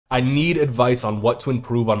I need advice on what to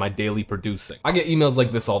improve on my daily producing. I get emails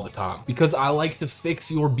like this all the time because I like to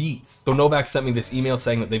fix your beats. So Novak sent me this email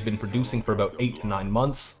saying that they've been producing for about 8 to 9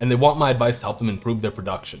 months and they want my advice to help them improve their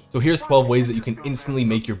production. So here's 12 ways that you can instantly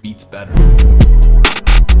make your beats better.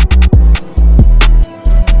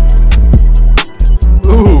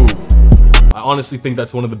 Ooh. I honestly think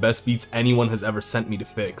that's one of the best beats anyone has ever sent me to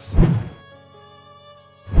fix.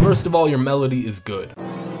 First of all, your melody is good.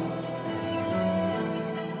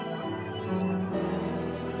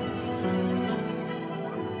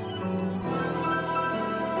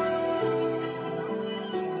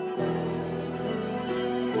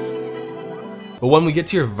 But when we get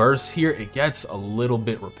to your verse here, it gets a little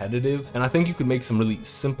bit repetitive, and I think you could make some really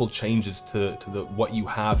simple changes to what you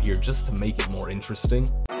have here just to make it more interesting.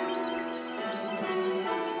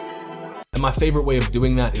 And my favorite way of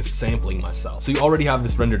doing that is sampling myself. So you already have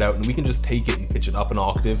this rendered out, and we can just take it and pitch it up an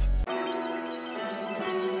octave.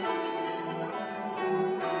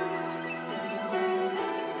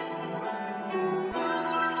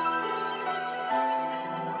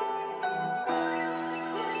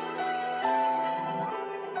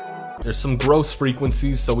 There's some gross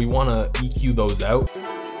frequencies, so we want to EQ those out.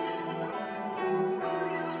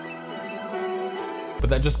 But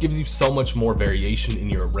that just gives you so much more variation in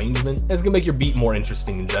your arrangement, and it's gonna make your beat more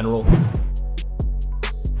interesting in general.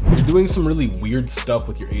 You're doing some really weird stuff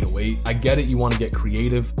with your 808. I get it, you want to get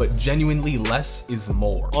creative, but genuinely less is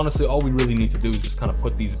more. Honestly, all we really need to do is just kind of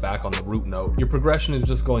put these back on the root note. Your progression is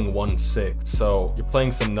just going 1/6, so you're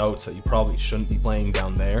playing some notes that you probably shouldn't be playing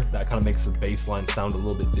down there. That kind of makes the bass line sound a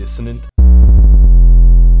little bit dissonant.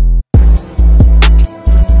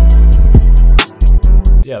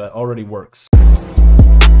 Yeah, that already works.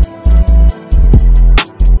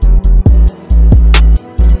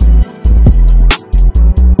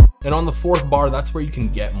 And on the 4th bar, that's where you can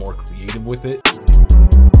get more creative with it.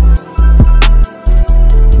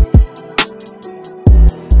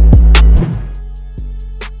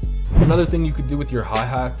 Another thing you could do with your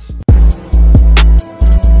hi-hats,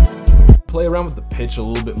 play around with the pitch a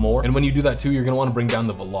little bit more. And when you do that too, you're gonna wanna bring down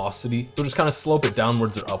the velocity. So just kind of slope it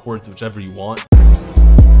downwards or upwards, whichever you want.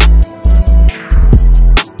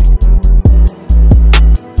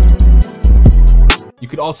 You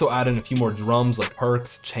could also add in a few more drums like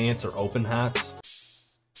perks, chants, or open hats.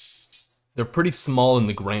 They're pretty small in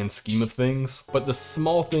the grand scheme of things, but the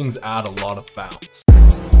small things add a lot of bounce.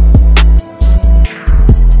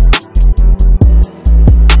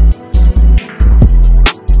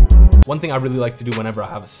 One thing I really like to do whenever I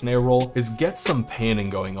have a snare roll is get some panning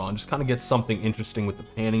going on. Just kind of get something interesting with the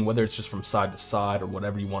panning, whether it's just from side to side or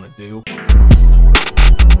whatever you want to do.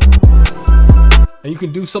 And you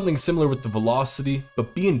can do something similar with the velocity,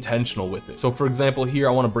 but be intentional with it. So for example, here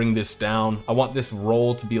I want to bring this down. I want this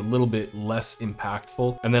roll to be a little bit less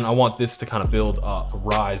impactful. And then I want this to kind of build up,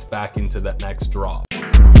 rise back into that next drop.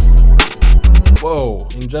 Whoa,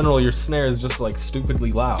 in general, your snare is just like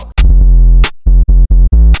stupidly loud.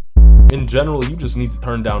 In general, you just need to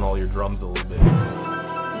turn down all your drums a little bit.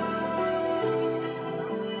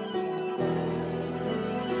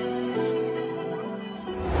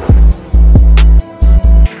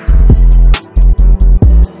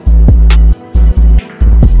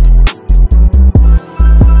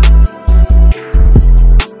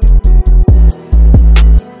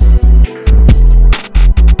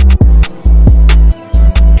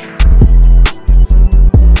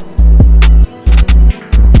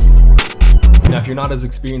 If you're not as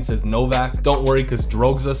experienced as Novak, don't worry, because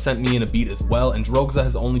Drogza sent me in a beat as well, and Drogza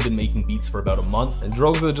has only been making beats for about a month, and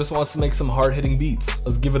Drogza just wants to make some hard-hitting beats.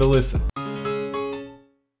 Let's give it a listen.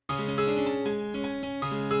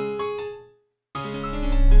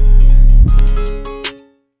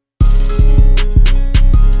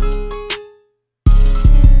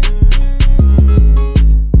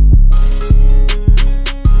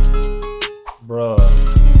 Bruh.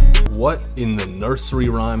 What in the nursery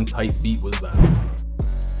rhyme type beat was that?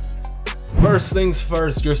 First things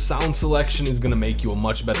first, your sound selection is gonna make you a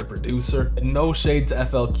much better producer. No shade to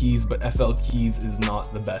FL Keys, but FL Keys is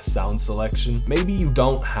not the best sound selection. Maybe you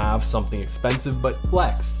don't have something expensive, but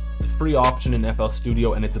flex. It's a free option in FL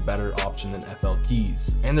Studio, and it's a better option than FL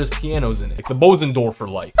Keys. And there's pianos in it, like the Bosendorfer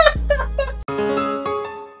light.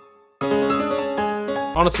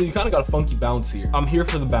 Honestly, you kind of got a funky bounce here. I'm here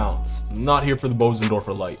for the bounce, not here for the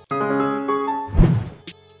Bosendorfer light.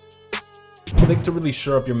 I think to really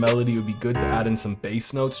shore up your melody, it would be good to add in some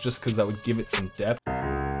bass notes just because that would give it some depth.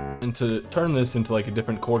 And to turn this into like a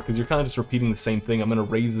different chord, because you're kind of just repeating the same thing, I'm going to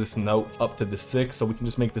raise this note up to the 6, so we can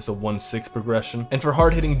just make this a 1/6 progression. And for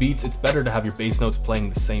hard-hitting beats, it's better to have your bass notes playing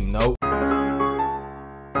the same note.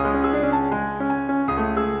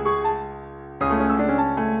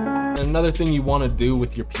 And another thing you want to do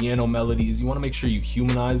with your piano melody is you want to make sure you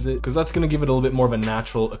humanize it, because that's going to give it a little bit more of a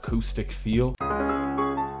natural acoustic feel.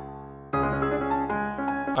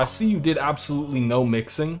 I see you did absolutely no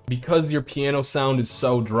mixing. Because your piano sound is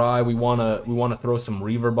so dry, we wanna throw some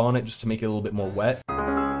reverb on it just to make it a little bit more wet.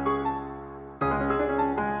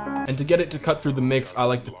 And to get it to cut through the mix, I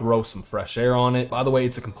like to throw some fresh air on it. By the way,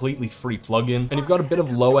 it's a completely free plugin. And you've got a bit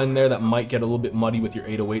of low end there that might get a little bit muddy with your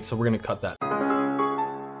 808, so we're gonna cut that.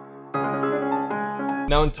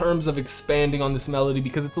 Now, in terms of expanding on this melody,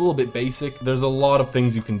 because it's a little bit basic, there's a lot of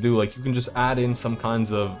things you can do. Like, you can just add in some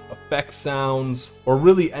kinds of effect sounds, or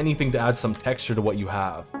really anything to add some texture to what you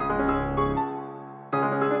have.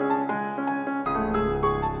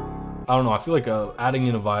 I don't know, I feel like adding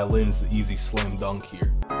in a violin is the easy slam dunk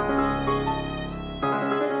here.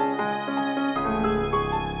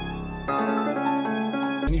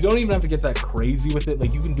 And you don't even have to get that crazy with it.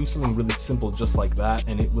 Like, you can do something really simple just like that,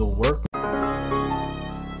 and it will work.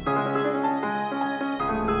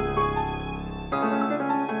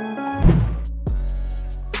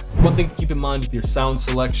 One thing to keep in mind with your sound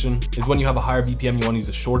selection is when you have a higher BPM, you want to use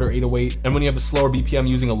a shorter 808, and when you have a slower BPM,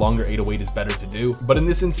 using a longer 808 is better to do. But in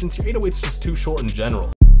this instance, your 808 is just too short in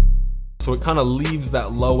general. So it kind of leaves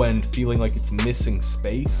that low end feeling like it's missing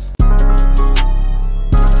space.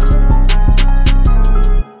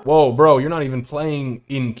 Whoa, bro, you're not even playing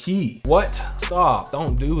in key. What? Stop,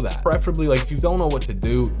 don't do that. Preferably, like, if you don't know what to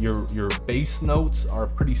do, your bass notes are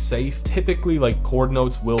pretty safe. Typically, like, chord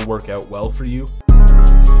notes will work out well for you.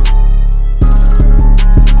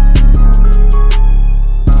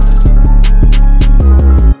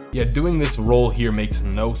 Yeah, doing this roll here makes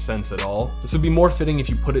no sense at all. This would be more fitting if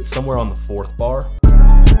you put it somewhere on the 4th bar.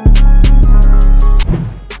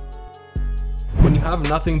 When you have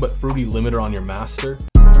nothing but Fruity Limiter on your master,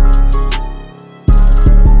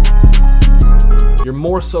 you're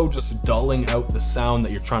more so just dulling out the sound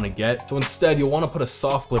that you're trying to get. So instead, you'll want to put a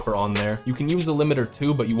soft clipper on there. You can use a limiter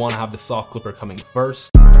too, but you want to have the soft clipper coming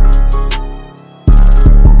first.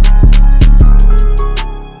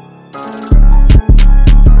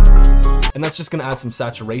 And that's just gonna add some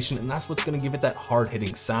saturation, and that's what's gonna give it that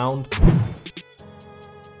hard-hitting sound. If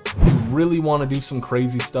you really wanna do some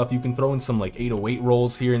crazy stuff, you can throw in some like 808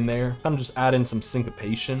 rolls here and there, kind of just add in some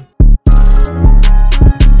syncopation.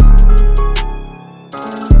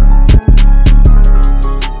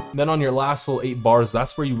 Then on your last little 8 bars,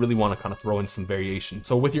 that's where you really want to kind of throw in some variation.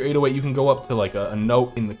 So with your 808, you can go up to like a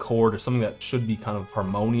note in the chord or something that should be kind of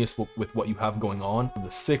harmonious with what you have going on. The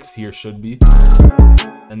 6th here should be.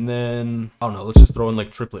 And then, I don't know, let's just throw in like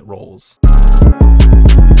triplet rolls.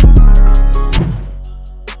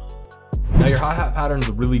 Now your hi-hat pattern is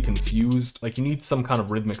really confused. Like, you need some kind of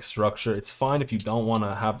rhythmic structure. It's fine if you don't want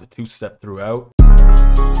to have the 2-step throughout.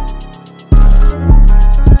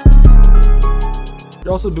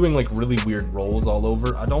 You're also doing like really weird rolls all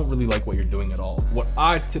over. I don't really like what you're doing at all. What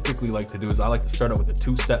I typically like to do is I like to start out with a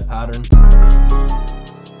 2-step pattern.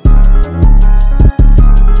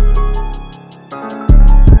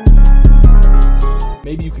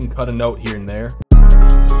 Maybe you can cut a note here and there.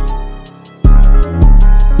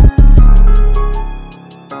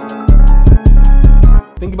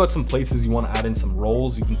 Think about some places you want to add in some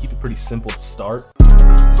rolls. You can keep it pretty simple to start.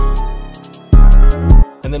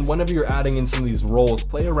 And then whenever you're adding in some of these rolls,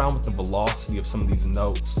 play around with the velocity of some of these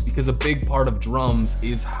notes, because a big part of drums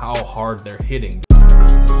is how hard they're hitting.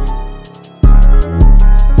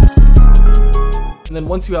 And then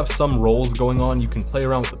once you have some rolls going on, you can play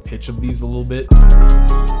around with the pitch of these a little bit.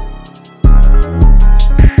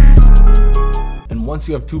 And once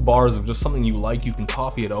you have 2 bars of just something you like, you can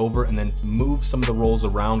copy it over and then move some of the rolls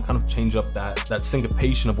around, kind of change up that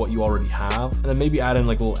syncopation of what you already have. And then maybe add in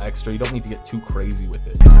like a little extra. You don't need to get too crazy with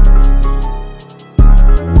it.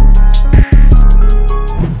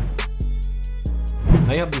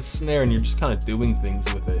 Now you have this snare and you're just kind of doing things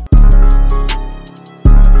with it.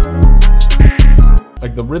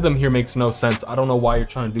 Like, the rhythm here makes no sense. I don't know why you're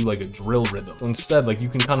trying to do like a drill rhythm. So instead, like, you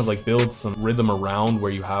can kind of like build some rhythm around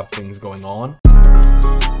where you have things going on.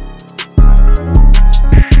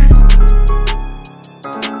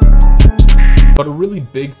 But a really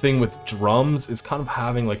big thing with drums is kind of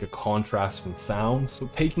having like a contrast in sounds. So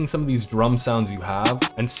taking some of these drum sounds you have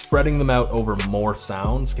and spreading them out over more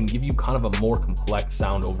sounds can give you kind of a more complex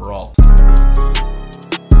sound overall.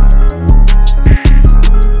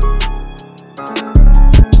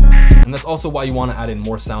 And that's also why you want to add in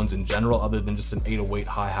more sounds in general other than just an 808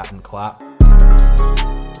 hi-hat and clap.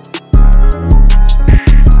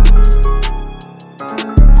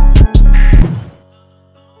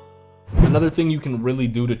 Another thing you can really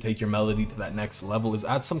do to take your melody to that next level is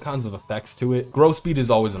add some kinds of effects to it. Grow speed is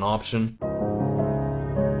always an option.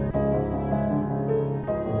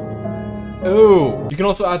 Oh, you can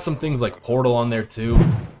also add some things like Portal on there too.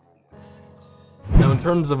 Now in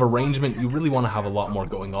terms of arrangement, you really want to have a lot more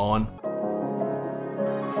going on.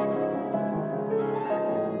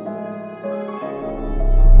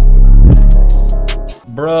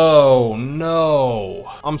 Bro, no.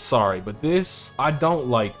 I'm sorry, but I don't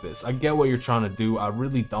like this. I get what you're trying to do. I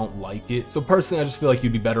really don't like it. So personally, I just feel like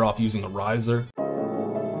you'd be better off using a riser.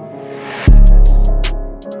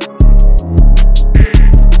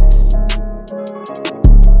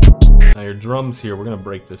 Now your drums here, we're gonna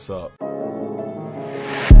break this up.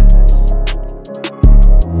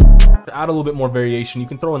 To add a little bit more variation, you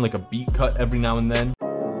can throw in like a beat cut every now and then.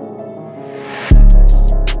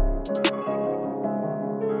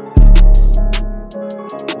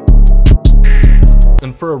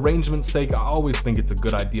 And for arrangement's sake, I always think it's a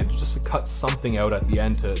good idea just to cut something out at the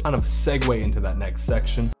end to kind of segue into that next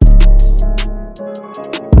section.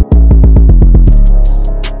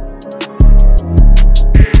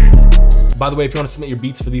 By the way, if you want to submit your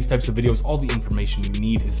beats for these types of videos, all the information you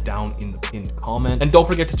need is down in the pinned comment. And don't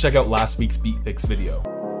forget to check out last week's beat fix video.